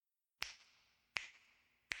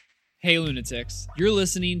Hey lunatics, you're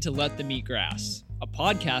listening to Let Them Eat Grass, a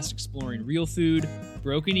podcast exploring real food,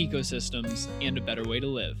 broken ecosystems, and a better way to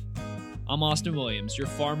live. I'm Austin Williams, your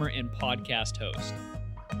farmer and podcast host.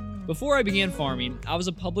 Before I began farming, I was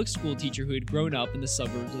a public school teacher who had grown up in the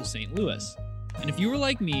suburbs of St. Louis. And if you were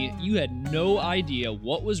like me, you had no idea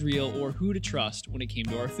what was real or who to trust when it came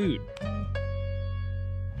to our food.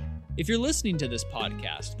 If you're listening to this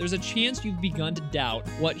podcast, there's a chance you've begun to doubt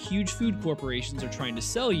what huge food corporations are trying to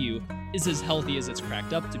sell you is as healthy as it's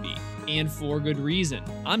cracked up to be. And for good reason.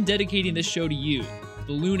 I'm dedicating this show to you,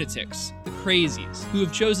 the lunatics, the crazies, who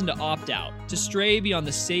have chosen to opt out, to stray beyond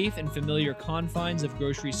the safe and familiar confines of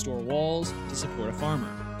grocery store walls to support a farmer.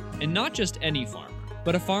 And not just any farmer,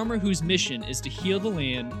 but a farmer whose mission is to heal the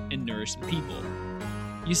land and nourish the people.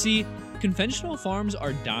 You see, conventional farms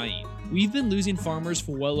are dying. We've been losing farmers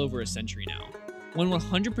for well over a century now. When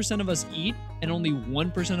 100% of us eat and only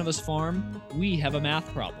 1% of us farm, we have a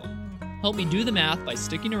math problem. Help me do the math by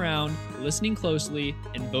sticking around, listening closely,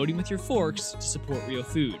 and voting with your forks to support real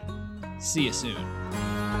food. See you soon.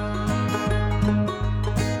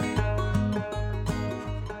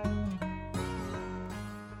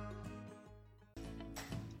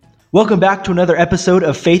 Welcome back to another episode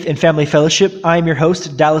of Faith and Family Fellowship. I am your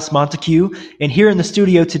host, Dallas Montague, and here in the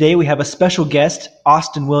studio today we have a special guest,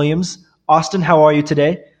 Austin Williams. Austin, how are you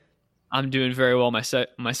today? I'm doing very well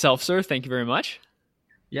myself, sir. Thank you very much.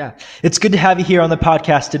 Yeah, it's good to have you here on the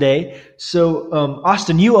podcast today. So,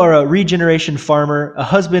 Austin, you are a regeneration farmer, a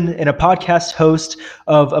husband, and a podcast host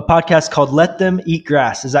of a podcast called Let Them Eat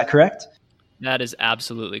Grass. Is that correct? That is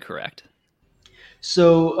absolutely correct.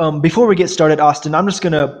 So before we get started, Austin, I'm just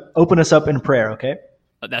going to open us up in prayer, okay?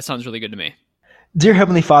 That sounds really good to me. Dear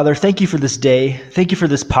Heavenly Father, thank you for this day. Thank you for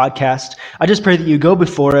this podcast. I just pray that you go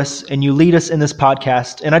before us and you lead us in this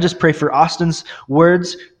podcast. And I just pray for Austin's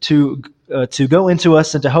words to go into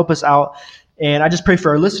us and to help us out. And I just pray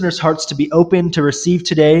for our listeners' hearts to be open to receive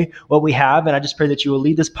today what we have. And I just pray that you will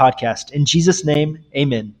lead this podcast. In Jesus' name,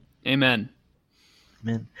 amen. Amen.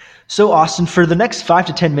 Amen. So, Austin, for the next 5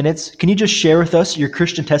 to 10 minutes, can you just share with us your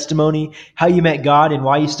Christian testimony, how you met God, and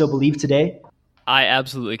why you still believe today? I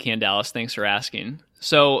absolutely can, Dallas. Thanks for asking.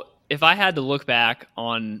 So, if I had to look back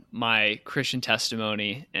on my Christian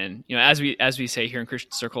testimony, and as we say here in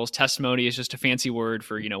Christian circles, testimony is just a fancy word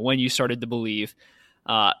for when you started to believe.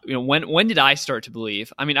 When did I start to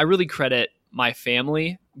believe? I mean, I really credit my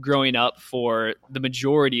family growing up for the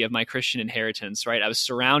majority of my Christian inheritance. Right, I was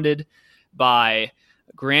surrounded by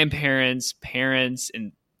grandparents, parents,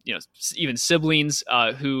 and even siblings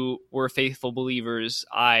who were faithful believers.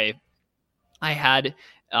 I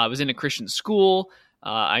was in a Christian school.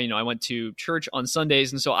 I went to church on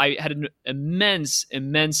Sundays, and so I had an immense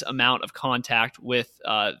amount of contact with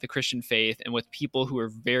the Christian faith and with people who were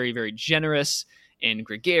very, very generous and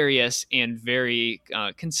gregarious and very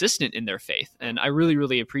consistent in their faith, and I really,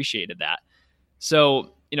 really appreciated that.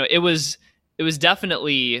 So it was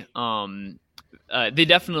definitely.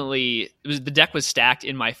 The deck was stacked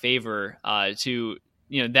in my favor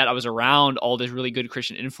that I was around all this really good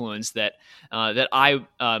Christian influence that I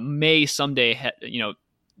may someday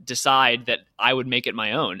decide that I would make it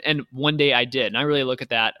my own. And one day I did. And I really look at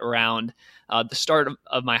that around the start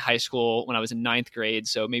of my high school when I was in 9th grade.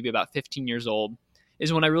 So maybe about 15 years old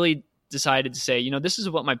is when I really decided to say, this is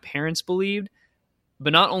what my parents believed,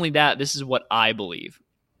 but not only that, this is what I believe.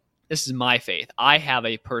 This is my faith. I have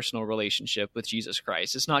a personal relationship with Jesus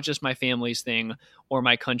Christ. It's not just my family's thing or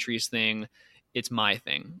my country's thing. It's my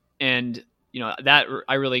thing. And, that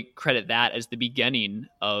I really credit that as the beginning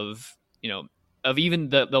of even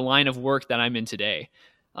the line of work that I'm in today.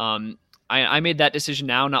 I made that decision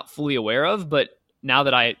now, not fully aware of, but now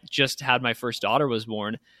that I just had my first daughter was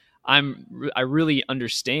born, I really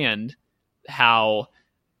understand how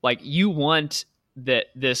you want that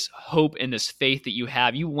this hope and this faith that you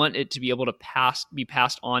have, you want it to be able to be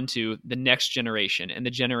passed on to the next generation and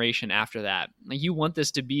the generation after that. You want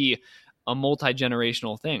this to be a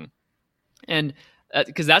multi-generational thing. And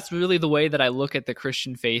because that's really the way that I look at the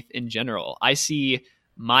Christian faith in general. I see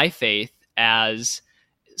my faith as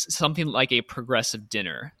something like a progressive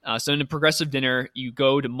dinner. So in a progressive dinner, you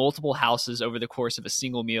go to multiple houses over the course of a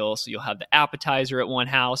single meal. So you'll have the appetizer at one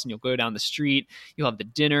house and you'll go down the street. You'll have the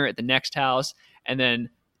dinner at the next house. And then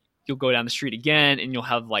you'll go down the street again and you'll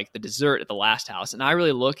have the dessert at the last house. And I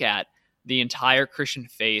really look at the entire Christian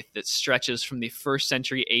faith that stretches from the 1st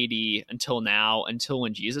century AD until now, until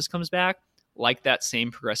when Jesus comes back, like that same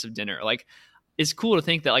progressive dinner. It's cool to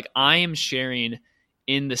think that I am sharing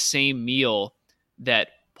in the same meal that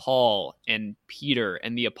Paul and Peter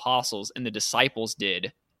and the apostles and the disciples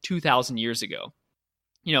did 2,000 years ago.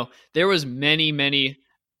 There was many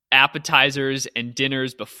appetizers and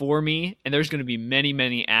dinners before me, and there's going to be many,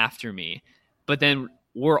 many after me. But then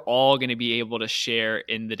we're all going to be able to share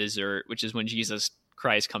in the dessert, which is when Jesus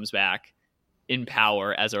Christ comes back in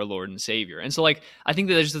power as our Lord and Savior. And so, like, I think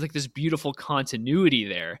that there's like this beautiful continuity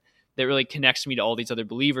there that really connects me to all these other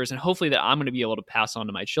believers, and hopefully that I'm going to be able to pass on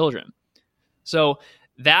to my children. So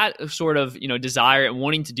that sort of, desire and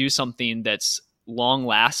wanting to do something that's long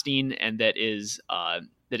lasting and that is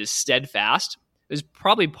steadfast is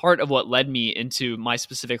probably part of what led me into my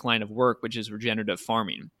specific line of work, which is regenerative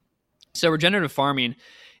farming. So regenerative farming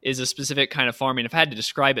is a specific kind of farming. If I had to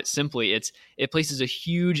describe it simply, it places a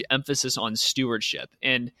huge emphasis on stewardship.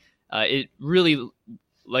 And it really,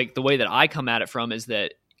 like, the way that I come at it from is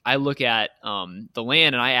that I look at the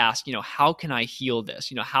land and I ask, how can I heal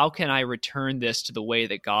this? How can I return this to the way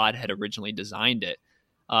that God had originally designed it?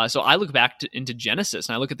 So I look back into Genesis,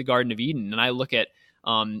 and I look at the Garden of Eden, and I look at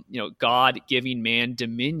God giving man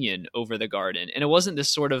dominion over the garden. And it wasn't this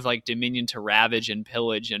sort of like dominion to ravage and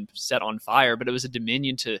pillage and set on fire, but it was a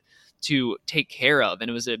dominion to take care of. And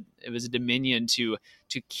it was a dominion to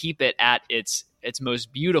keep it at its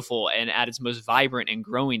most beautiful and at its most vibrant and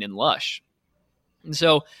growing and lush. And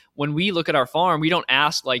so when we look at our farm, we don't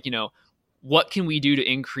ask what can we do to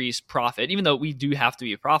increase profit? Even though we do have to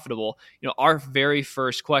be profitable, our very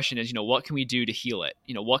first question is, what can we do to heal it?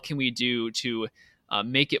 What can we do to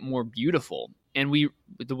make it more beautiful? And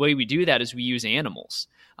the way we do that is we use animals.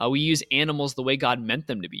 We use animals the way God meant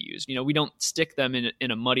them to be used. We don't stick them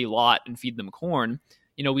in a muddy lot and feed them corn.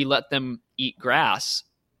 We let them eat grass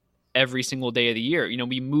every single day of the year.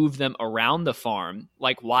 We move them around the farm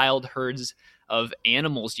like wild herds of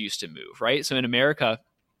animals used to move, right? So in America,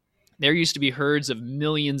 there used to be herds of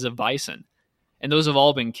millions of bison, and those have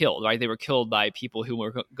all been killed, right? They were killed by people who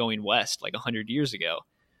were going west like 100 years ago.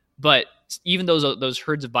 But even those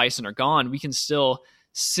herds of bison are gone, we can still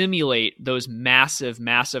simulate those massive,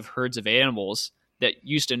 massive herds of animals that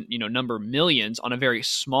used to, number millions on a very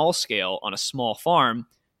small scale on a small farm,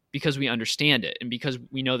 because we understand it and because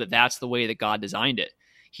we know that that's the way that God designed it.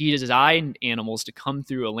 He designed animals to come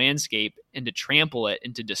through a landscape and to trample it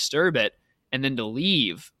and to disturb it, and then to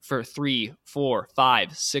leave for 3, 4,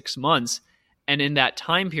 5, 6 months. And in that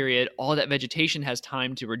time period, all that vegetation has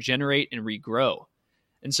time to regenerate and regrow.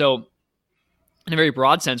 And so in a very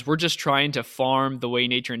broad sense, we're just trying to farm the way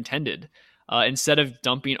nature intended. Instead of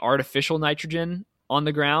dumping artificial nitrogen on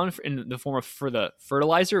the ground in the form of for the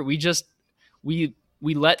fertilizer, we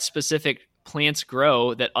let specific plants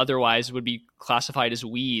grow that otherwise would be classified as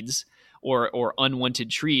weeds or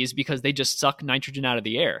unwanted trees, because they just suck nitrogen out of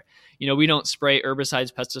the air. We don't spray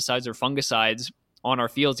herbicides, pesticides, or fungicides on our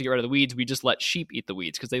fields to get rid of the weeds. We just let sheep eat the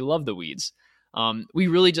weeds because they love the weeds. We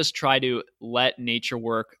really just try to let nature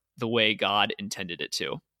work the way God intended it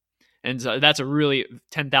to. And so that's a really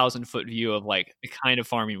 10,000 foot view of like the kind of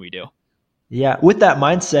farming we do. Yeah. With that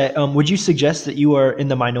mindset, would you suggest that you are in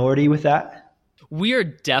the minority with that? We are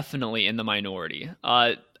definitely in the minority.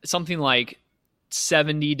 Something like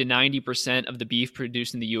 70 to 90% of the beef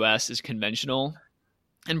produced in the U.S. is conventional,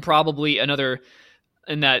 and probably another,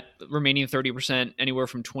 in that remaining 30%, anywhere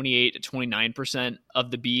from 28 to 29%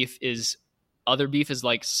 of the beef is other beef, is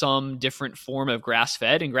like some different form of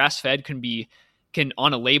grass-fed. And grass-fed can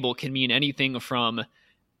on a label can mean anything from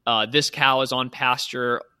this cow is on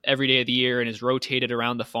pasture every day of the year and is rotated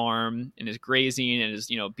around the farm and is grazing and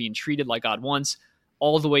is being treated like God wants,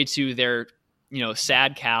 all the way to their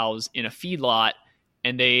sad cows in a feedlot,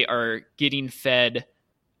 and they are getting fed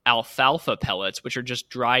alfalfa pellets, which are just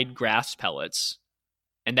dried grass pellets,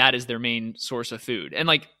 and that is their main source of food. And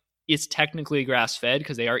like, it's technically grass fed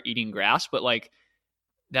because they are eating grass, but like,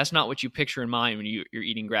 that's not what you picture in mind when you're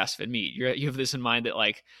eating grass fed meat. You have this in mind that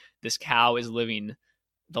like this cow is living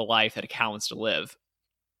the life that a cow wants to live,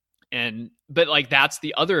 but like that's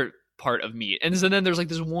the other part of meat. And so then there's like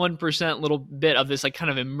this 1% little bit of this like kind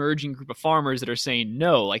of emerging group of farmers that are saying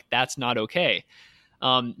no, like that's not okay.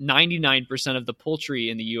 99% of the poultry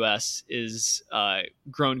in the U.S. is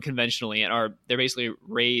grown conventionally, and they're basically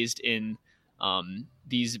raised in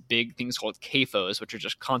these big things called CAFOs, which are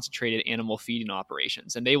just concentrated animal feeding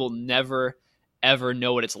operations. And they will never, ever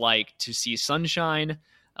know what it's like to see sunshine.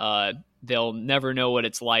 They'll never know what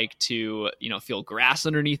it's like to feel grass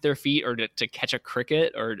underneath their feet, or to catch a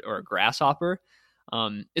cricket or a grasshopper.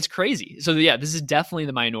 It's crazy. So yeah, this is definitely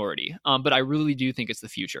the minority, but I really do think it's the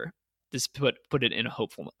future. This put it in a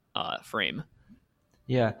hopeful frame.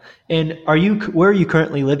 Yeah. And where are you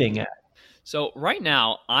currently living at? So right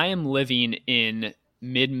now I am living in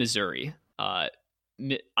mid-Missouri. I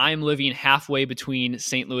am living halfway between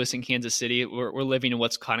St. Louis and Kansas City. We're living in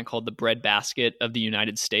what's kind of called the breadbasket of the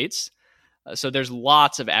United States. So there's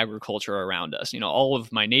lots of agriculture around us. All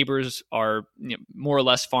of my neighbors are more or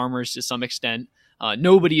less farmers to some extent.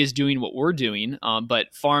 Nobody is doing what we're doing,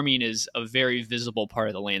 but farming is a very visible part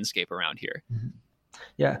of the landscape around here.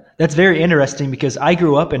 Yeah, that's very interesting because I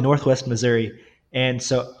grew up in Northwest Missouri, and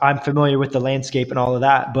so I'm familiar with the landscape and all of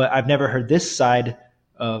that, but I've never heard this side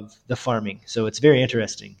of the farming. So it's very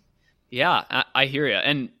interesting. Yeah, I hear you.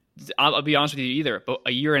 And I'll be honest with you either. But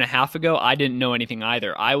a year and a half ago, I didn't know anything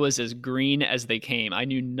either. I was as green as they came. I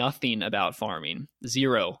knew nothing about farming.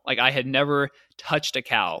 Zero. Like I had never touched a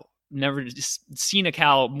cow, never seen a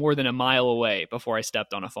cow more than a mile away before I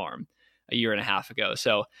stepped on a farm a year and a half ago.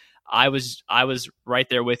 So I was right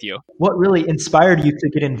there with you. What really inspired you to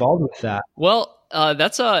get involved with that? Well,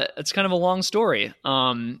 that's kind of a long story.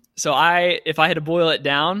 So if I had to boil it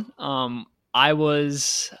down, I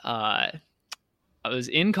was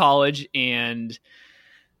in college and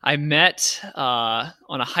I met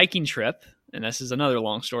on a hiking trip, and this is another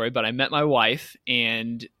long story, but I met my wife,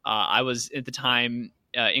 and I was at the time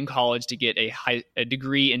in college to get a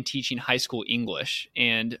degree in teaching high school English.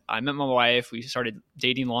 And I met my wife. We started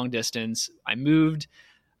dating long distance. I moved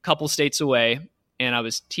a couple states away, and I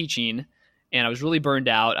was teaching, and I was really burned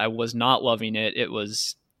out. I was not loving it. It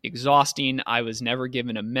was exhausting. I was never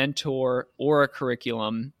given a mentor or a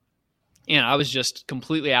curriculum, and I was just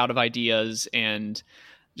completely out of ideas and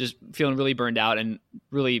just feeling really burned out and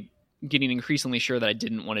really getting increasingly sure that I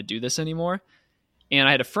didn't want to do this anymore. And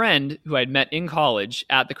I had a friend who I'd met in college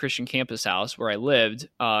at the Christian campus house where I lived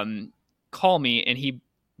call me, and he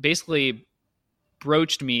basically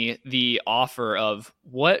broached me the offer of,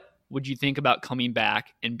 what would you think about coming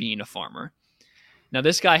back and being a farmer? Now,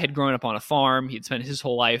 this guy had grown up on a farm. He'd spent his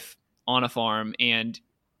whole life on a farm, and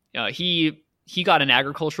he got an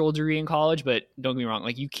agricultural degree in college, but don't get me wrong,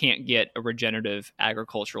 like you can't get a regenerative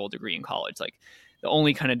agricultural degree in college. Like the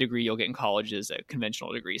only kind of degree you'll get in college is a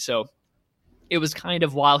conventional degree. So it was kind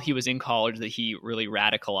of while he was in college that he really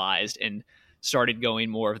radicalized and started going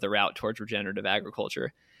more of the route towards regenerative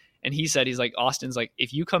agriculture. And he said, he's like, Austin's like,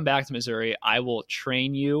 if you come back to Missouri, I will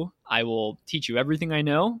train you. I will teach you everything I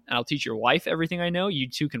know, and I'll teach your wife everything I know. You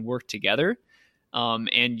two can work together.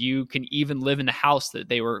 And you can even live in the house that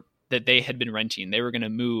they had been renting. They were going to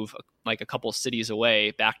move like a couple cities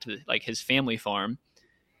away back to like his family farm.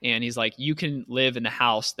 And he's like, you can live in the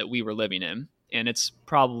house that we were living in. And it's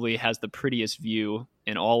probably has the prettiest view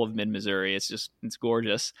in all of mid-Missouri. It's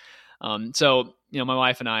gorgeous. So, my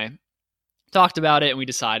wife and I talked about it, and we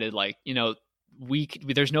decided like,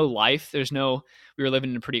 there's no life. We were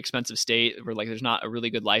living in a pretty expensive state. We're like, there's not a really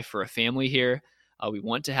good life for a family here. We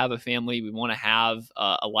want to have a family. We want to have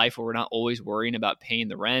a life where we're not always worrying about paying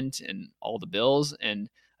the rent and all the bills, and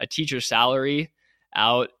a teacher's salary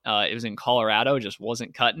out. It was in Colorado, just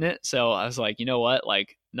wasn't cutting it. So I was like, you know what,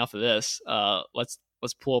 like enough of this. Let's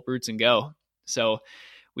pull up roots and go. So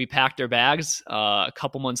we packed our bags a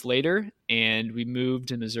couple months later, and we moved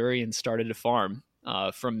to Missouri and started a farm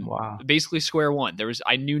from basically square one.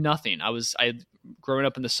 I knew nothing. I had grown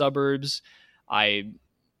up in the suburbs. I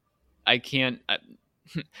can't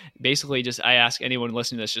basically I ask anyone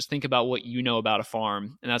listening to this, just think about what you know about a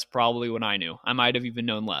farm. And that's probably what I knew. I might've even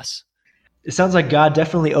known less. It sounds like God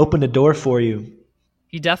definitely opened a door for you.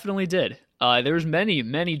 He definitely did. There was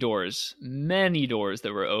many doors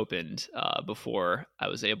that were opened before I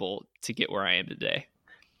was able to get where I am today.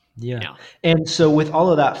 Yeah. And so with all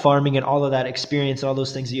of that farming and all of that experience, all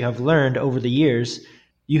those things that you have learned over the years,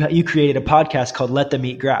 you created a podcast called Let Them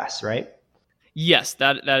Eat Grass, right? Yes,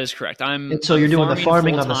 that is correct. So you're doing the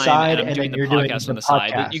farming on the side, and then you're doing the podcast on the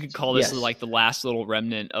side. You could call this like the last little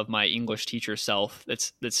remnant of my English teacher self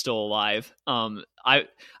that's still alive. I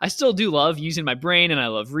still do love using my brain, and I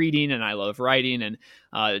love reading, and I love writing,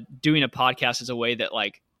 and doing a podcast is a way that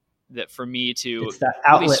for me to it's that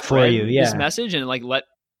outlet really for you, this message and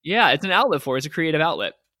it's an outlet for it. It's a creative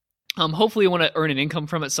outlet. Hopefully I want to earn an income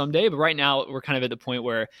from it someday, but right now we're kind of at the point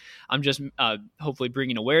where I'm just hopefully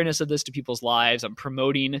bringing awareness of this to people's lives. I'm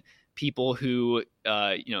promoting people who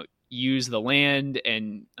use the land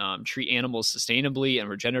and treat animals sustainably and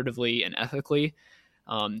regeneratively and ethically.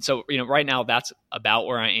 So right now that's about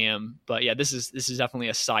where I am. But yeah, this is definitely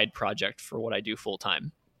a side project for what I do full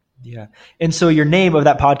time. Yeah, and so your name of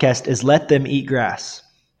that podcast is Let Them Eat Grass.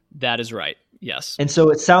 That is right. Yes. And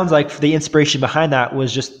so it sounds like the inspiration behind that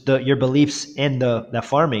was just your beliefs in the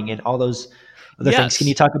farming and all those other things. Can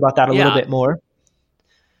you talk about that a little bit more?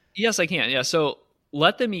 Yes, I can. Yeah. So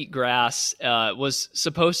Let Them Eat Grass was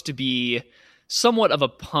supposed to be somewhat of a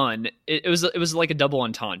pun. It was like a double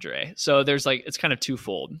entendre. So there's like, it's kind of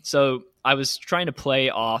twofold. So I was trying to play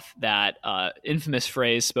off that infamous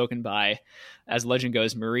phrase spoken by, as legend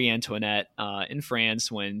goes, Marie Antoinette in France,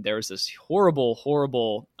 when there was this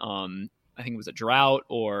horrible, I think it was a drought,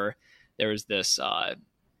 or there was this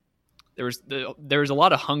there was a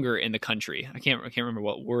lot of hunger in the country. I can't remember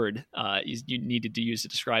what word you needed to use to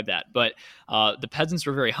describe that, but the peasants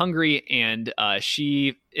were very hungry, and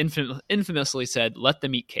she infamously said, "Let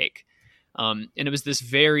them eat cake," and it was this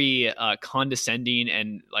very condescending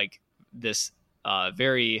and like this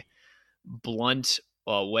very blunt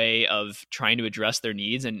way of trying to address their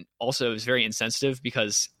needs, and also it was very insensitive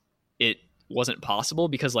because it wasn't possible,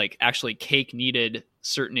 because like actually cake needed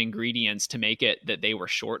certain ingredients to make it that they were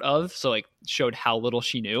short of, so like showed how little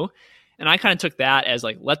she knew. And I kind of took that as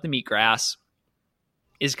like, let them eat grass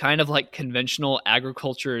is kind of like conventional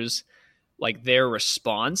agriculture's like their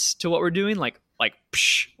response to what we're doing, like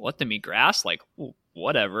psh, let them eat grass, like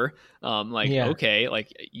whatever, okay,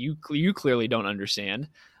 like you clearly don't understand.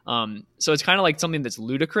 So it's kind of like something that's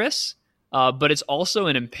ludicrous, but it's also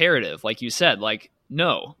an imperative, like you said. Like,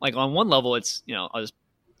 no, like on one level it's, I was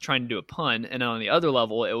trying to do a pun, and on the other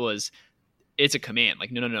level it's a command.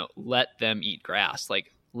 Like, no, let them eat grass.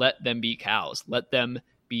 Like, let them be cows, let them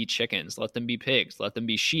be chickens, let them be pigs, let them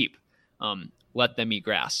be sheep, let them eat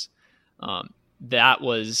grass. That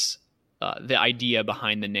was the idea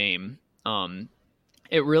behind the name.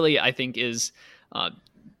 It really, I think, is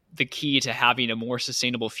the key to having a more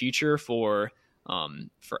sustainable future for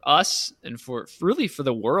us and for really for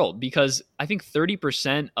the world, because I think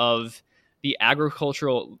 30% of the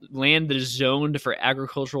agricultural land that is zoned for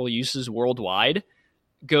agricultural uses worldwide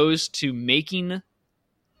goes to making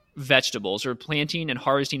vegetables or planting and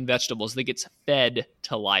harvesting vegetables that gets fed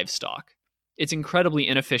to livestock. It's incredibly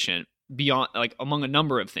inefficient beyond, like, among a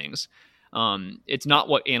number of things. It's not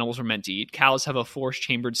what animals are meant to eat. Cows have a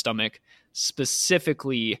force-chambered stomach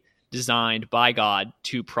specifically designed by God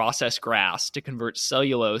to process grass, to convert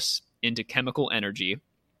cellulose into chemical energy,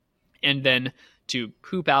 and then to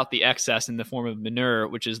poop out the excess in the form of manure,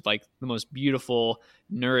 which is like the most beautiful,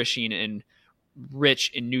 nourishing, and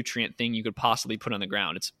rich in nutrient thing you could possibly put on the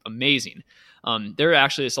ground. It's amazing. They're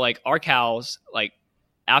actually, it's like our cows, like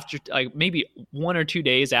after like maybe 1 or 2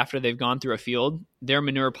 days after they've gone through a field, their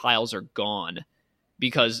manure piles are gone,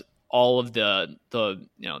 because all of the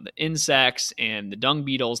insects and the dung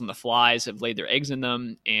beetles and the flies have laid their eggs in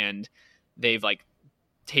them, and they've like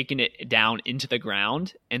taken it down into the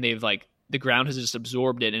ground, and they've like, the ground has just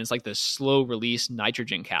absorbed it, and it's like the slow release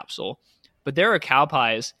nitrogen capsule. But there are cow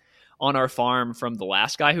pies on our farm from the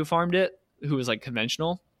last guy who farmed it, who was like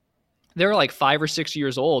conventional. They're like 5 or 6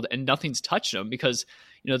 years old, and nothing's touched them, because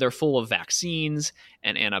they're full of vaccines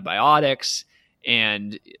and antibiotics.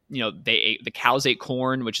 And the cows ate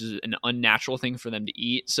corn, which is an unnatural thing for them to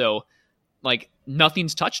eat. So like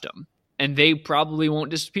nothing's touched them, and they probably won't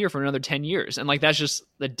disappear for another 10 years. And like, that's just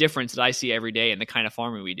the difference that I see every day in the kind of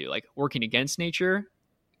farming we do, like working against nature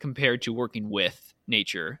compared to working with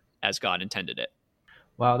nature as God intended it.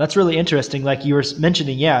 Wow, that's really interesting. Like you were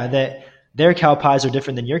mentioning, that their cow pies are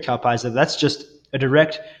different than your cow pies. That's just a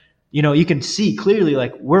direct, you can see clearly,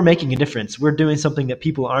 like, we're making a difference. We're doing something that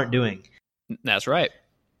people aren't doing. That's right.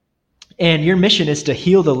 And your mission is to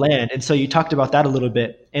heal the land. And so you talked about that a little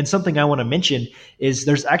bit. And something I want to mention is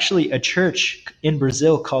there's actually a church in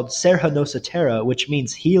Brazil called Serra Nossa Terra, which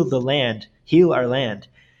means heal the land, heal our land,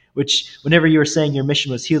 which whenever you were saying your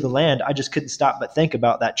mission was heal the land, I just couldn't stop but think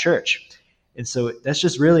about that church. And so that's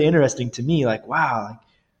just really interesting to me. Like, wow,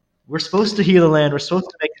 we're supposed to heal the land. We're supposed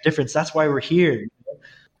to make a difference. That's why we're here.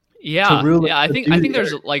 Yeah. I think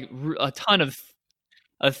there's like a ton of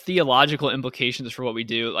theological implications for what we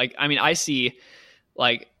do. Like, I mean, there's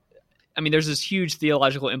this huge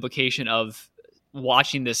theological implication of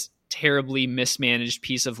watching this terribly mismanaged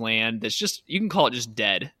piece of land that's just, you can call it just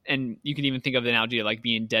dead. And you can even think of the analogy of like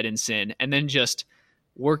being dead in sin, and then just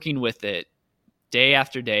working with it day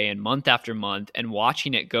after day and month after month, and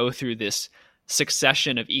watching it go through this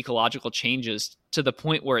succession of ecological changes to the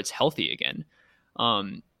point where it's healthy again.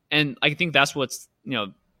 And I think that's what's,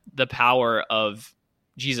 the power of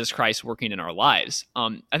Jesus Christ working in our lives.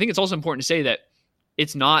 I think it's also important to say that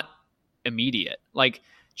it's not immediate. Like,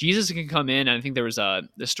 Jesus can come in, and I think there was the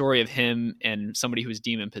story of him and somebody who was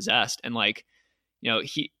demon possessed, and like,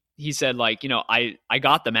 he said, like, I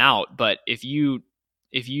got them out, but if you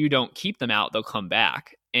don't keep them out, they'll come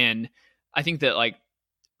back. And I think that, like,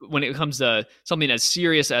 when it comes to something as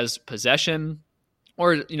serious as possession,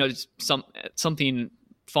 or something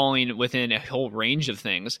falling within a whole range of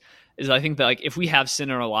things, is I think that, like, if we have sin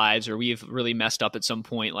in our lives, or we've really messed up at some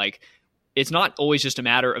point, like, it's not always just a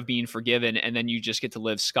matter of being forgiven and then you just get to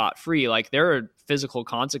live scot-free. Like, there are physical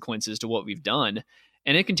consequences to what we've done,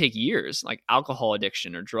 and it can take years, like alcohol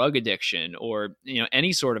addiction or drug addiction, or,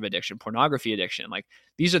 any sort of addiction, pornography addiction. Like,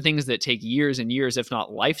 these are things that take years and years, if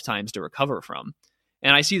not lifetimes, to recover from.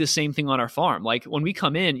 And I see the same thing on our farm. Like, when we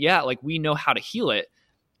come in, like, we know how to heal it,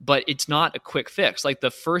 but it's not a quick fix. Like, the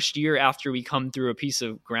first year after we come through a piece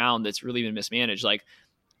of ground that's really been mismanaged, like,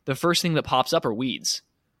 the first thing that pops up are weeds,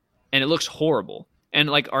 and it looks horrible. And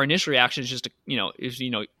like, our initial reaction is just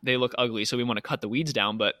to, they look ugly, so we want to cut the weeds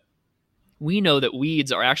down. But we know that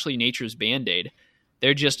weeds are actually nature's Band-Aid.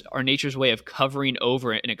 They're just our nature's way of covering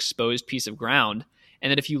over an exposed piece of ground. And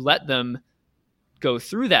that if you let them go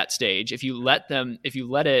through that stage, if you let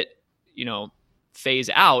it, phase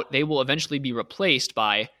out, they will eventually be replaced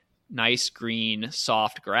by nice green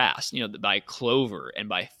soft grass, by clover and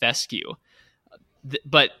by fescue.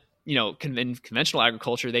 But in conventional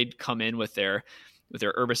agriculture, they'd come in with their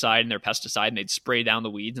herbicide and their pesticide, and they'd spray down the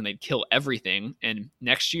weeds and they'd kill everything. And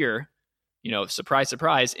next year, surprise,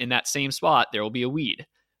 surprise, in that same spot, there will be a weed.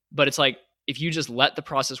 But it's like, if you just let the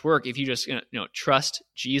process work, if you just trust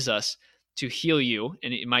Jesus to heal you,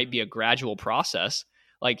 and it might be a gradual process,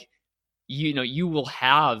 like, you will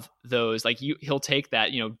have those, like, he'll take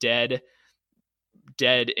that,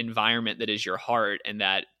 dead environment that is your heart and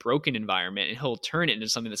that broken environment, and he'll turn it into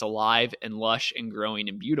something that's alive and lush and growing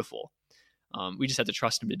and beautiful. We just have to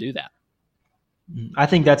trust him to do that. I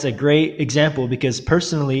think that's a great example, because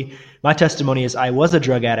personally, my testimony is I was a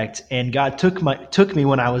drug addict, and God took me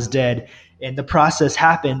when I was dead, and the process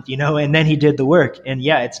happened, and then he did the work. And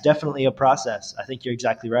yeah, it's definitely a process. I think you're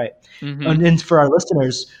exactly right. Mm-hmm. And then for our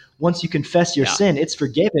listeners, once you confess your sin, it's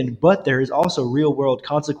forgiven, but there is also real world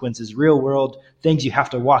consequences, real world things you have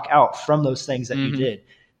to walk out from those things that you did.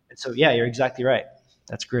 And so, yeah, you're exactly right.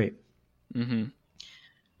 That's great. Mm-hmm.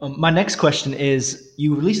 My next question is,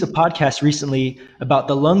 you released a podcast recently about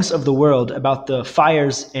the lungs of the world, about the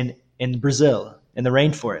fires in Brazil, in the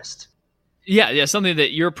rainforest. Yeah, something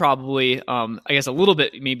that you're probably, I guess, a little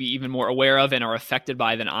bit maybe even more aware of and are affected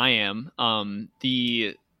by than I am.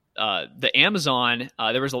 The Amazon,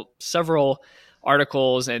 there was several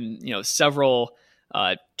articles and several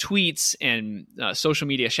tweets and social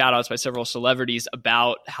media shout outs by several celebrities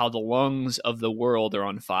about how the lungs of the world are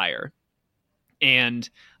on fire. And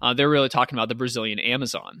they're really talking about the Brazilian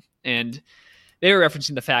Amazon. And they were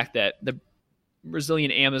referencing the fact that the Brazilian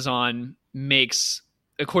Amazon makes,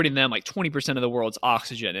 according to them, like 20% of the world's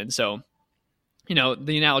oxygen. And so,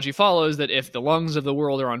 the analogy follows that if the lungs of the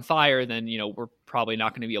world are on fire, then, we're probably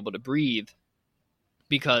not going to be able to breathe,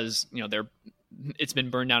 because, it's been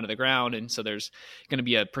burned down to the ground. And so there's going to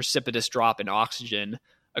be a precipitous drop in oxygen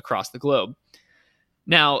across the globe.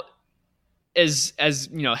 Now, as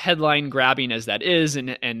headline grabbing as that is, and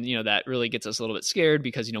that really gets us a little bit scared,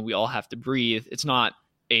 because we all have to breathe. It's not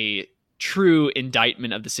a true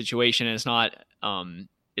indictment of the situation, and it's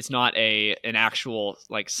not an actual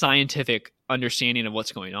like scientific understanding of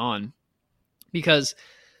what's going on, because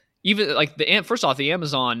even like first off, the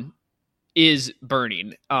Amazon is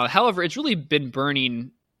burning. However, it's really been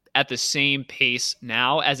burning at the same pace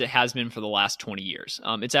now as it has been for the last 20 years.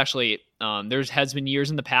 It's actually, has been years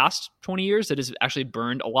in the past 20 years that has actually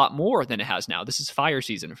burned a lot more than it has now. This is fire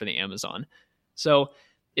season for the Amazon. So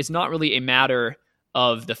it's not really a matter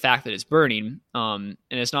of the fact that it's burning. And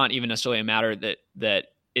it's not even necessarily a matter that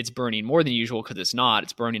it's burning more than usual, because it's not.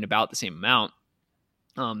 It's burning about the same amount.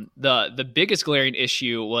 The biggest glaring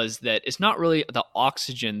issue was that it's not really the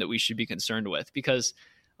oxygen that we should be concerned with, because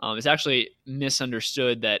it's actually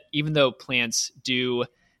misunderstood that even though plants do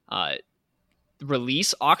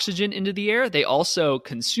release oxygen into the air, they also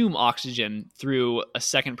consume oxygen through a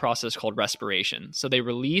second process called respiration. So they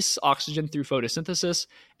release oxygen through photosynthesis,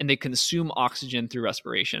 and they consume oxygen through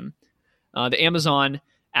respiration. The Amazon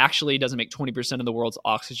actually doesn't make 20% of the world's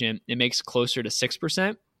oxygen. It makes closer to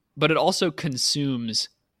 6%, but it also consumes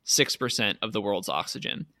 6% of the world's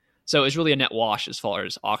oxygen. So it's really a net wash as far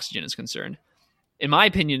as oxygen is concerned. In my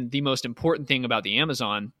opinion, the most important thing about the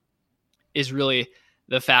Amazon is really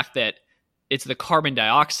the fact that it's the carbon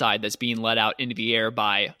dioxide that's being let out into the air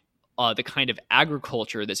by the kind of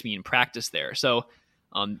agriculture that's being practiced there. So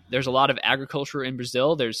there's a lot of agriculture in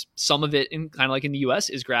Brazil. There's some of it, kind of like in the US,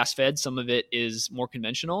 is grass-fed. Some of it is more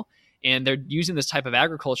conventional. And they're using this type of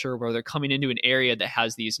agriculture where they're coming into an area that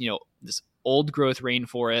has these, this old growth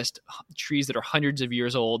rainforest, trees that are hundreds of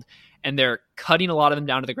years old, and they're cutting a lot of them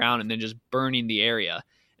down to the ground and then just burning the area.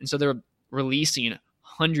 And so they're releasing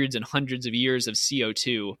hundreds and hundreds of years of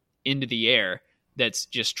CO2 into the air that's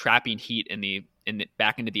just trapping heat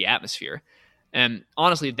back into the atmosphere. And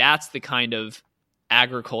honestly, that's the kind of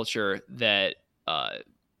agriculture that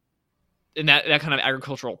and that kind of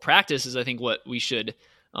agricultural practice is, I think, what we should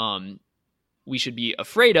be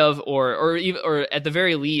afraid of, or at the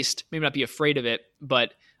very least, maybe not be afraid of it,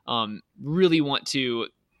 but really want to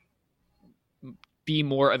be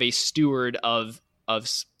more of a steward of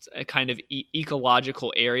a kind of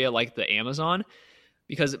ecological area like the Amazon,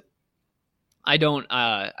 because I don't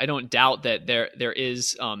doubt that there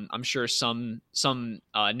is I'm sure some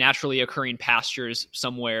naturally occurring pastures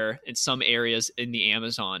somewhere in some areas in the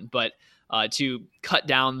Amazon, but to cut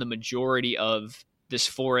down the majority of this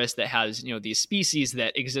forest that has these species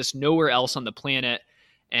that exist nowhere else on the planet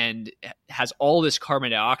and has all this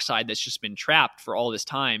carbon dioxide that's just been trapped for all this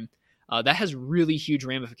time, that has really huge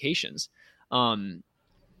ramifications. And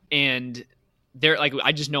they're like,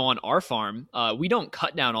 I just know on our farm, we don't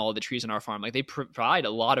cut down all of the trees on our farm. Like, they provide a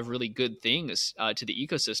lot of really good things to the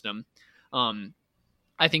ecosystem.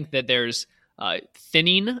 I think that there's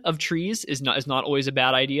thinning of trees is not always a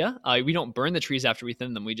bad idea. We don't burn the trees after we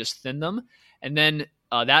thin them; we just thin them, and then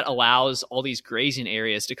that allows all these grazing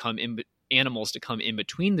areas to come in, animals to come in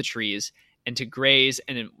between the trees and to graze.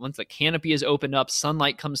 And then once the canopy is opened up,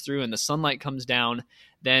 sunlight comes through, and the sunlight comes down,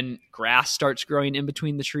 then grass starts growing in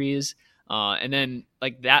between the trees. And then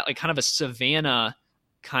like that, like kind of a savanna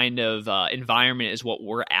kind of environment is what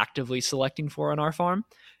we're actively selecting for on our farm.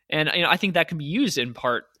 And I think that can be used in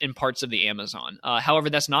parts of the Amazon. However,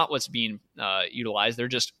 that's not what's being utilized. They're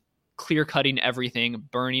just clear cutting everything,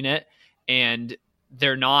 burning it, and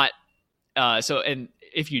they're not. And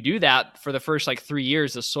if you do that for the first 3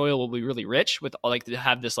 years, the soil will be really rich with to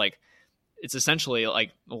have this it's essentially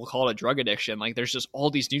we'll call it a drug addiction. Like, there's just all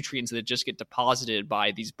these nutrients that just get deposited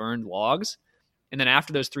by these burned logs. And then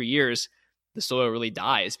after those 3 years, the soil really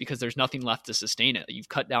dies because there's nothing left to sustain it. You've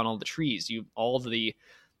cut down all the trees. All the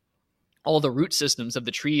root systems of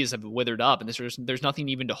the trees have withered up, and there's nothing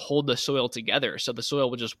even to hold the soil together. So the soil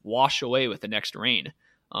will just wash away with the next rain.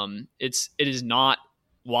 It is not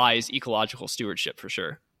wise ecological stewardship for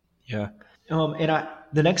sure. Yeah.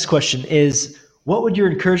 The next question is, what would your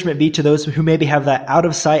encouragement be to those who maybe have that out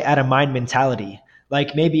of sight, out of mind mentality?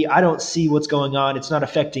 Like, maybe I don't see what's going on, it's not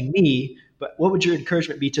affecting me, but what would your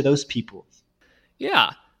encouragement be to those people?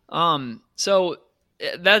 Yeah. So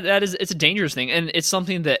it's a dangerous thing. And it's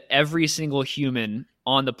something that every single human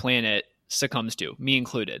on the planet succumbs to, me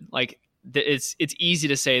included. Like, it's easy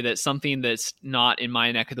to say that something that's not in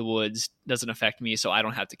my neck of the woods doesn't affect me, so I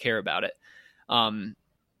don't have to care about it.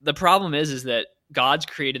 The problem is that God's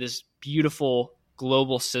created this beautiful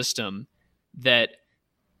global system that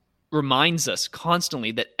reminds us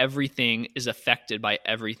constantly that everything is affected by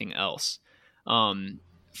everything else.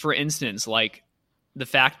 For instance, like the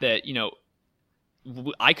fact that,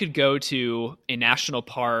 I could go to a national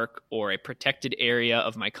park or a protected area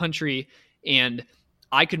of my country, and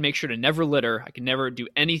I could make sure to never litter. I could never do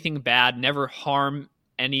anything bad, never harm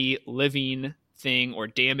any living thing or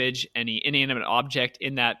damage any inanimate object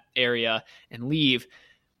in that area and leave.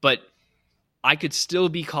 But I could still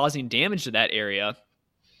be causing damage to that area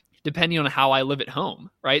depending on how I live at home,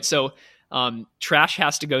 right? So trash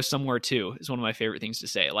has to go somewhere too, is one of my favorite things to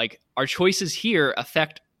say. Like, our choices here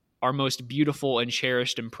affect our most beautiful and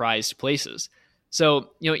cherished and prized places.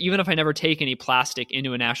 So, even if I never take any plastic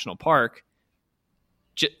into a national park,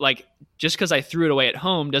 just because I threw it away at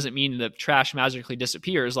home doesn't mean the trash magically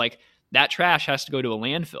disappears. Like, that trash has to go to a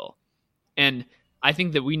landfill. And I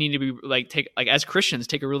think that we need to be as Christians,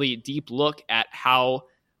 take a really deep look at how,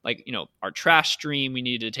 our trash stream. We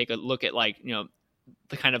need to take a look at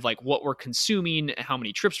the kind of what we're consuming, how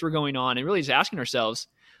many trips we're going on, and really just asking ourselves,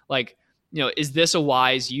 is this a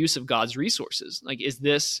wise use of God's resources? Like, is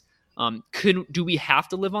this, do we have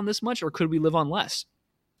to live on this much, or could we live on less?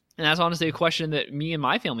 And that's honestly a question that me and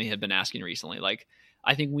my family have been asking recently. Like,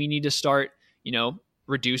 I think we need to start,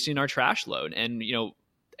 reducing our trash load. And,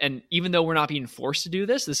 and even though we're not being forced to do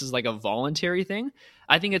this, this is like a voluntary thing.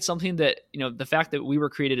 I think it's something that, the fact that we were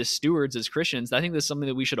created as stewards, as Christians, I think that's something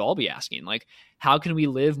that we should all be asking. Like, how can we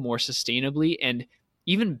live more sustainably and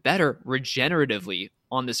even better regeneratively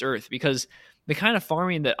on this earth? Because the kind of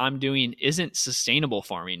farming that I'm doing isn't sustainable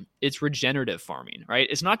farming. It's regenerative farming, right?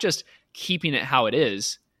 It's not just keeping it how it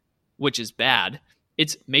is, which is bad.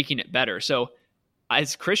 It's making it better. So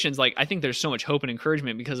as Christians, I think there's so much hope and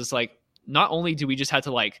encouragement, because it's not only do we just have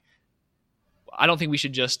to I don't think we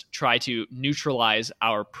should just try to neutralize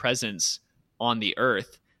our presence on the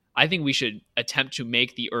earth. I think we should attempt to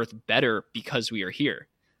make the earth better because we are here.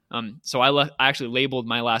 So I actually labeled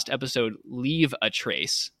my last episode "Leave a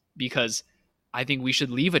Trace," because I think we should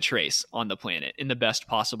leave a trace on the planet in the best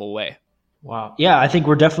possible way. Wow. Yeah, I think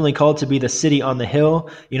we're definitely called to be the city on the hill,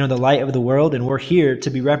 the light of the world, and we're here to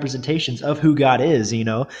be representations of who God is, and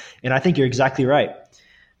I think you're exactly right.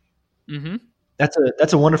 Mm-hmm.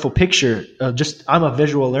 That's a wonderful picture of just, I'm a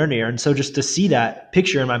visual learner. And so just to see that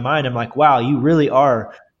picture in my mind, I'm like, wow, you really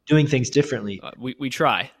are doing things differently. We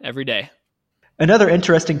try every day. Another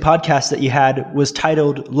interesting podcast that you had was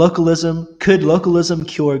titled Localism, Could Localism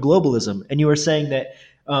Cure Globalism? And you were saying that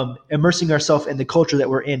immersing ourselves in the culture that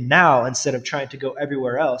we're in now, instead of trying to go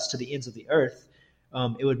everywhere else to the ends of the earth,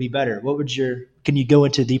 it would be better. Can you go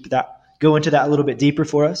into that a little bit deeper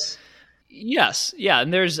for us? Yes, yeah,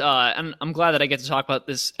 and and I'm glad that I get to talk about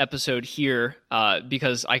this episode here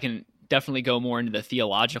because I can definitely go more into the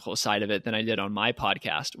theological side of it than I did on my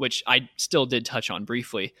podcast, which I still did touch on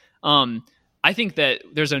briefly. I think that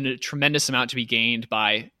there's a tremendous amount to be gained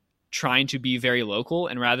by trying to be very local,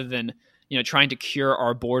 and rather than trying to cure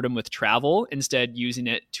our boredom with travel, instead using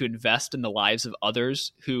it to invest in the lives of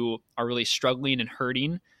others who are really struggling and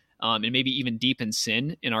hurting, and maybe even deep in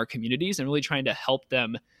sin in our communities, and really trying to help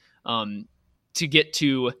them to get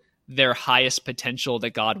to their highest potential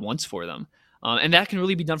that God wants for them. And that can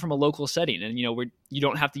really be done from a local setting. And, you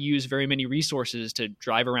don't have to use very many resources to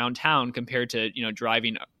drive around town compared to,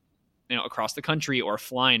 driving, across the country or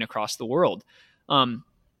flying across the world.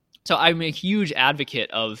 So I'm a huge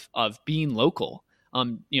advocate of being local,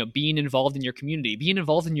 being involved in your community, being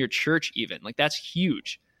involved in your church, even. Like, that's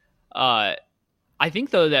huge. I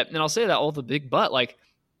think, though, and I'll say that all the big but, like,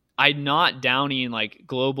 I'm not downing like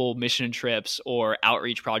global mission trips or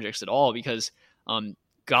outreach projects at all, because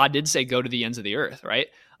God did say go to the ends of the earth, right?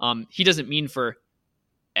 He doesn't mean for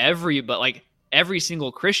every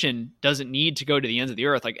single Christian doesn't need to go to the ends of the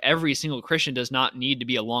earth. Like, every single Christian does not need to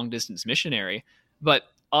be a long distance missionary, but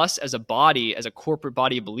us as a body, as a corporate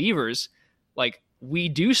body of believers, like, we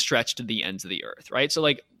do stretch to the ends of the earth, right? So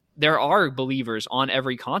like, there are believers on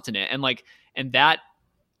every continent, and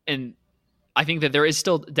I think that there is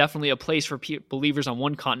still definitely a place for believers on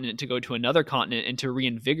one continent to go to another continent and to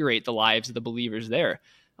reinvigorate the lives of the believers there.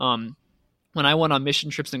 When I went on mission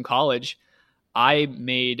trips in college, I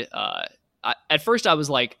made at first I was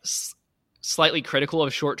like slightly critical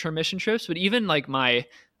of short-term mission trips, but even like my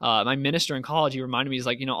minister in college, he reminded me, he's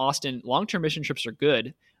like, Austin, long-term mission trips are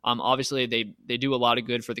good. Obviously they do a lot of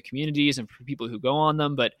good for the communities and for people who go on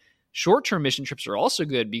them, but short-term mission trips are also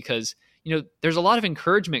good because there's a lot of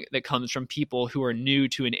encouragement that comes from people who are new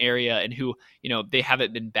to an area and who, they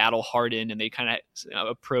haven't been battle hardened, and they kind of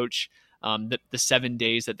approach the 7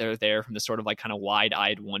 days that they're there from the sort of like kind of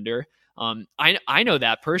wide-eyed wonder. I know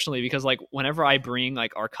that personally, because like whenever I bring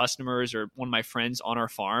like our customers or one of my friends on our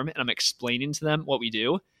farm and I'm explaining to them what we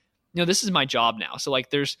do, this is my job now. So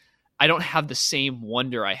like I don't have the same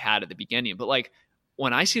wonder I had at the beginning, but like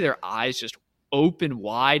when I see their eyes just open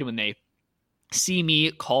wide when they see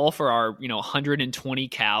me call for our 120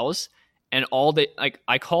 cows, and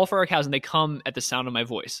I call for our cows and they come at the sound of my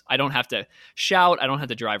voice. I don't have to shout, I don't have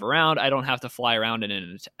to drive around, I don't have to fly around in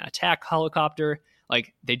an attack helicopter.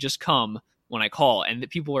 Like, they just come when I call, and the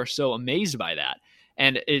people are so amazed by that.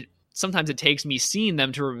 And sometimes it takes me seeing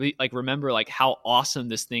them to remember like how awesome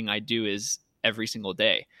this thing I do is every single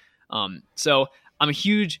day. So I'm a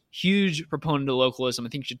huge proponent of localism. I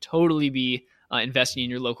think you should totally be investing in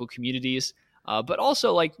your local communities. But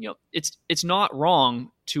also, like, it's not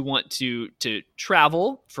wrong to want to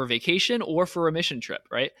travel for vacation or for a mission trip,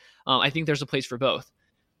 right? I think there's a place for both.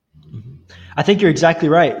 I think you're exactly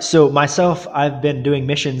right. So myself, I've been doing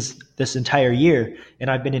missions this entire year, and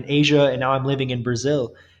I've been in Asia, and now I'm living in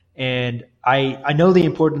Brazil. And I know the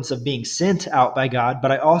importance of being sent out by God,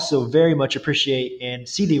 but I also very much appreciate and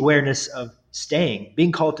see the awareness of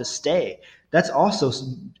being called to stay. That's also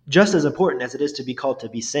just as important as it is to be called to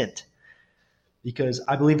be sent. Because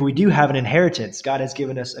I believe we do have an inheritance. God has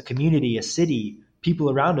given us a community, a city, people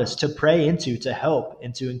around us to pray into, to help,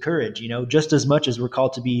 and to encourage, just as much as we're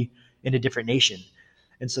called to be in a different nation.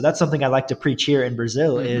 And so that's something I like to preach here in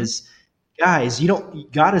Brazil is, guys,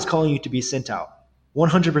 God is calling you to be sent out.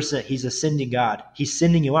 100%. He's a sending God. He's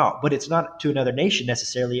sending you out, but it's not to another nation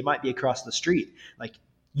necessarily. It might be across the street. Like,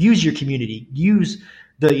 use your community, use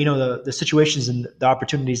the situations and the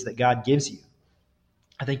opportunities that God gives you.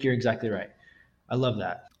 I think you're exactly right. I love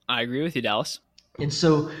that. I agree with you, Dallas. And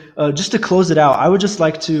so just to close it out, I would just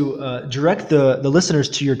like to direct the listeners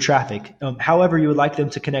to your traffic, however you would like them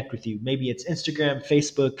to connect with you. Maybe it's Instagram,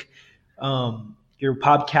 Facebook, your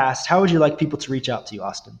podcast. How would you like people to reach out to you,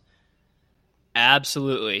 Austin?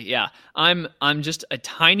 Absolutely. Yeah. I'm just a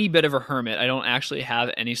tiny bit of a hermit. I don't actually have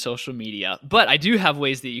any social media, but I do have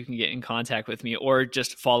ways that you can get in contact with me or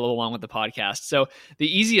just follow along with the podcast. So the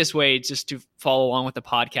easiest way just to follow along with the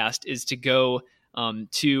podcast is to go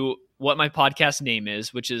to what my podcast name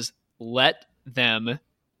is, which is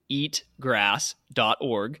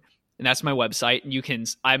letthemeatgrass.org. And that's my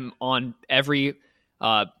website. I'm on every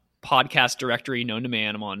podcast directory known to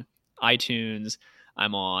man. I'm on iTunes.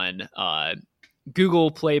 I'm on Google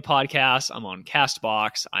Play Podcasts. I'm on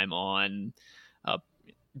Castbox. I'm on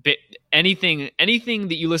anything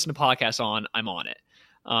that you listen to podcasts on, I'm on it.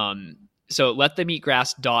 So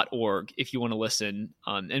letthemeatgrass.org if you want to listen.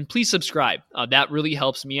 And please subscribe. That really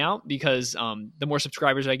helps me out because the more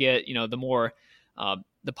subscribers I get, the more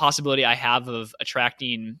the possibility I have of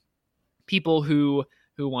attracting people who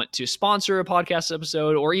want to sponsor a podcast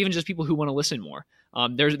episode, or even just people who want to listen more.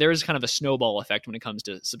 There's kind of a snowball effect when it comes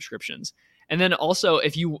to subscriptions. And then also,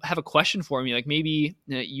 if you have a question for me, like maybe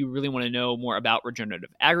you really want to know more about regenerative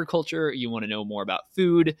agriculture, you want to know more about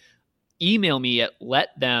food, email me at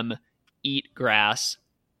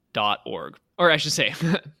letthemeatgrass.org. Or I should say,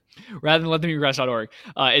 rather than letthemeatgrass.org,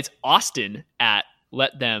 it's Austin at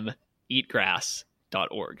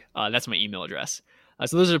letthemeatgrass.org. That's my email address.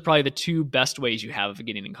 So those are probably the two best ways you have of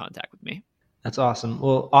getting in contact with me. That's awesome.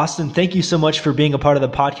 Well, Austin, thank you so much for being a part of the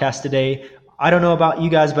podcast today. I don't know about you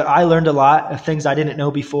guys, but I learned a lot of things I didn't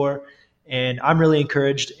know before, and I'm really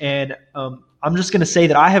encouraged. And I'm just going to say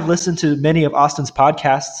that I have listened to many of Austin's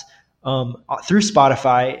podcasts through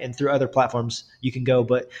Spotify and through other platforms you can go,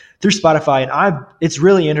 but through Spotify, and it's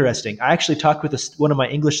really interesting. I actually talked with one of my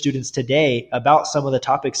English students today about some of the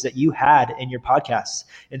topics that you had in your podcasts.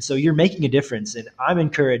 And so you're making a difference, and I'm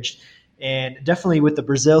encouraged. And definitely with the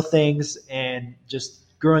Brazil things and just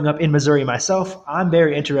growing up in Missouri myself, I'm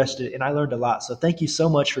very interested and I learned a lot. So thank you so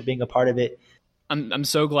much for being a part of it. I'm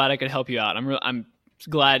so glad I could help you out. I'm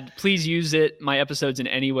glad. Please use my episodes in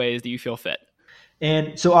any ways that you feel fit.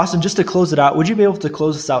 And so Austin, just to close it out, would you be able to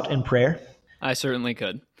close us out in prayer? I certainly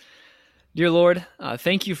could. Dear Lord,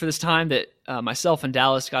 thank you for this time that myself and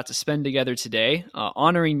Dallas got to spend together today,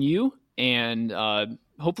 honoring you and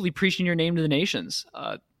hopefully preaching your name to the nations.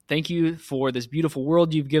 Thank you for this beautiful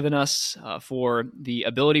world you've given us, for the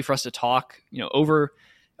ability for us to talk, over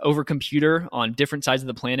computer on different sides of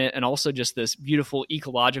the planet, and also just this beautiful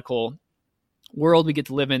ecological world we get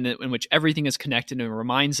to live in which everything is connected and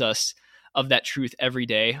reminds us of that truth every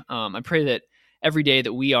day. I pray that every day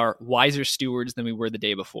that we are wiser stewards than we were the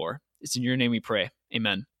day before. It's in your name we pray.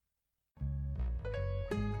 Amen.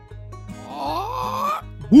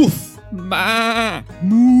 Woof! Ma!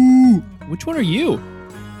 Moo! Which one are you?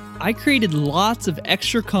 I created lots of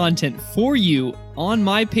extra content for you on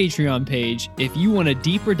my Patreon page if you want a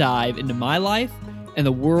deeper dive into my life and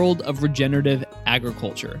the world of regenerative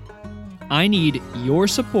agriculture. I need your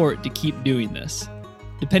support to keep doing this.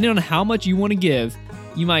 Depending on how much you want to give,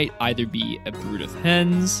 you might either be a brood of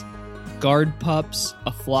hens, guard pups,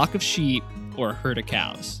 a flock of sheep, or a herd of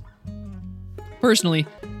cows. Personally,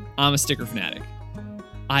 I'm a sticker fanatic.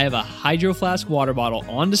 I have a Hydro Flask water bottle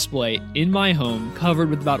on display in my home covered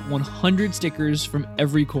with about 100 stickers from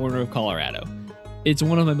every corner of Colorado. It's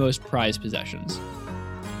one of my most prized possessions.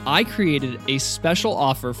 I created a special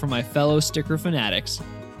offer for my fellow sticker fanatics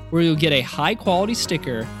where you'll get a high-quality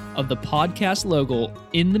sticker of the podcast logo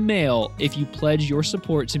in the mail if you pledge your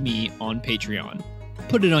support to me on Patreon.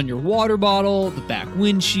 Put it on your water bottle, the back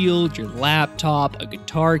windshield, your laptop, a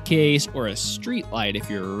guitar case, or a street light if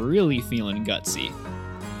you're really feeling gutsy.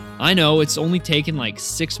 I know it's only taken like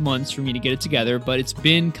 6 months for me to get it together, but it's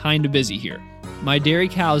been kind of busy here. My dairy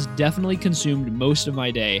cows definitely consumed most of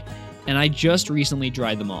my day, and I just recently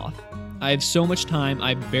dried them off. I have so much time,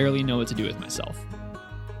 I barely know what to do with myself.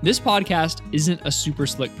 This podcast isn't a super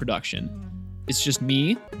slick production. It's just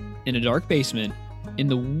me in a dark basement in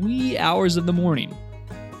the wee hours of the morning.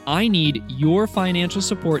 I need your financial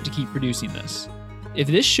support to keep producing this. If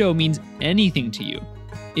this show means anything to you,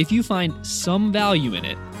 if you find some value in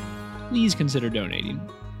it, please consider donating.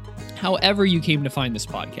 However you came to find this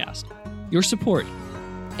podcast, your support,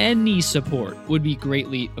 any support, would be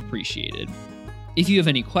greatly appreciated. If you have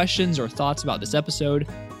any questions or thoughts about this episode,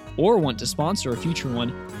 or want to sponsor a future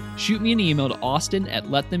one, shoot me an email to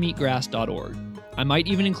austin@letthemeatgrass.org. I might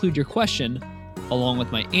even include your question, along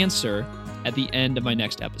with my answer, at the end of my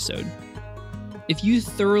next episode. If you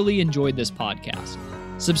thoroughly enjoyed this podcast,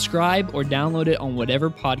 subscribe or download it on whatever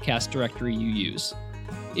podcast directory you use.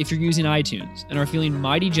 If you're using iTunes and are feeling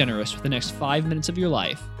mighty generous with the next 5 minutes of your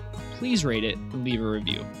life, please rate it and leave a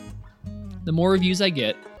review. The more reviews I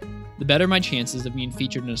get, the better my chances of being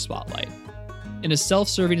featured in a spotlight. And as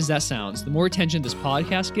self-serving as that sounds, the more attention this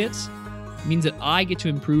podcast gets means that I get to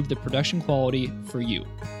improve the production quality for you.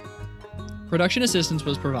 Production assistance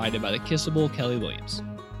was provided by the kissable Kelly Williams.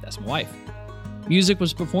 That's my wife. Music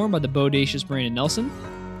was performed by the bodacious Brandon Nelson.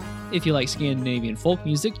 If you like Scandinavian folk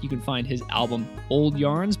music, you can find his album Old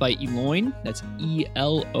Yarns by Eloign, that's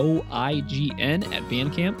Eloign, at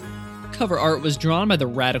Bandcamp. Cover art was drawn by the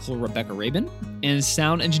radical Rebecca Rabin, and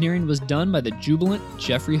sound engineering was done by the jubilant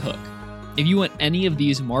Jeffrey Hook. If you want any of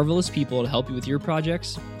these marvelous people to help you with your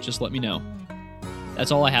projects, just let me know.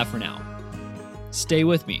 That's all I have for now. Stay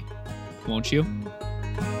with me, won't you?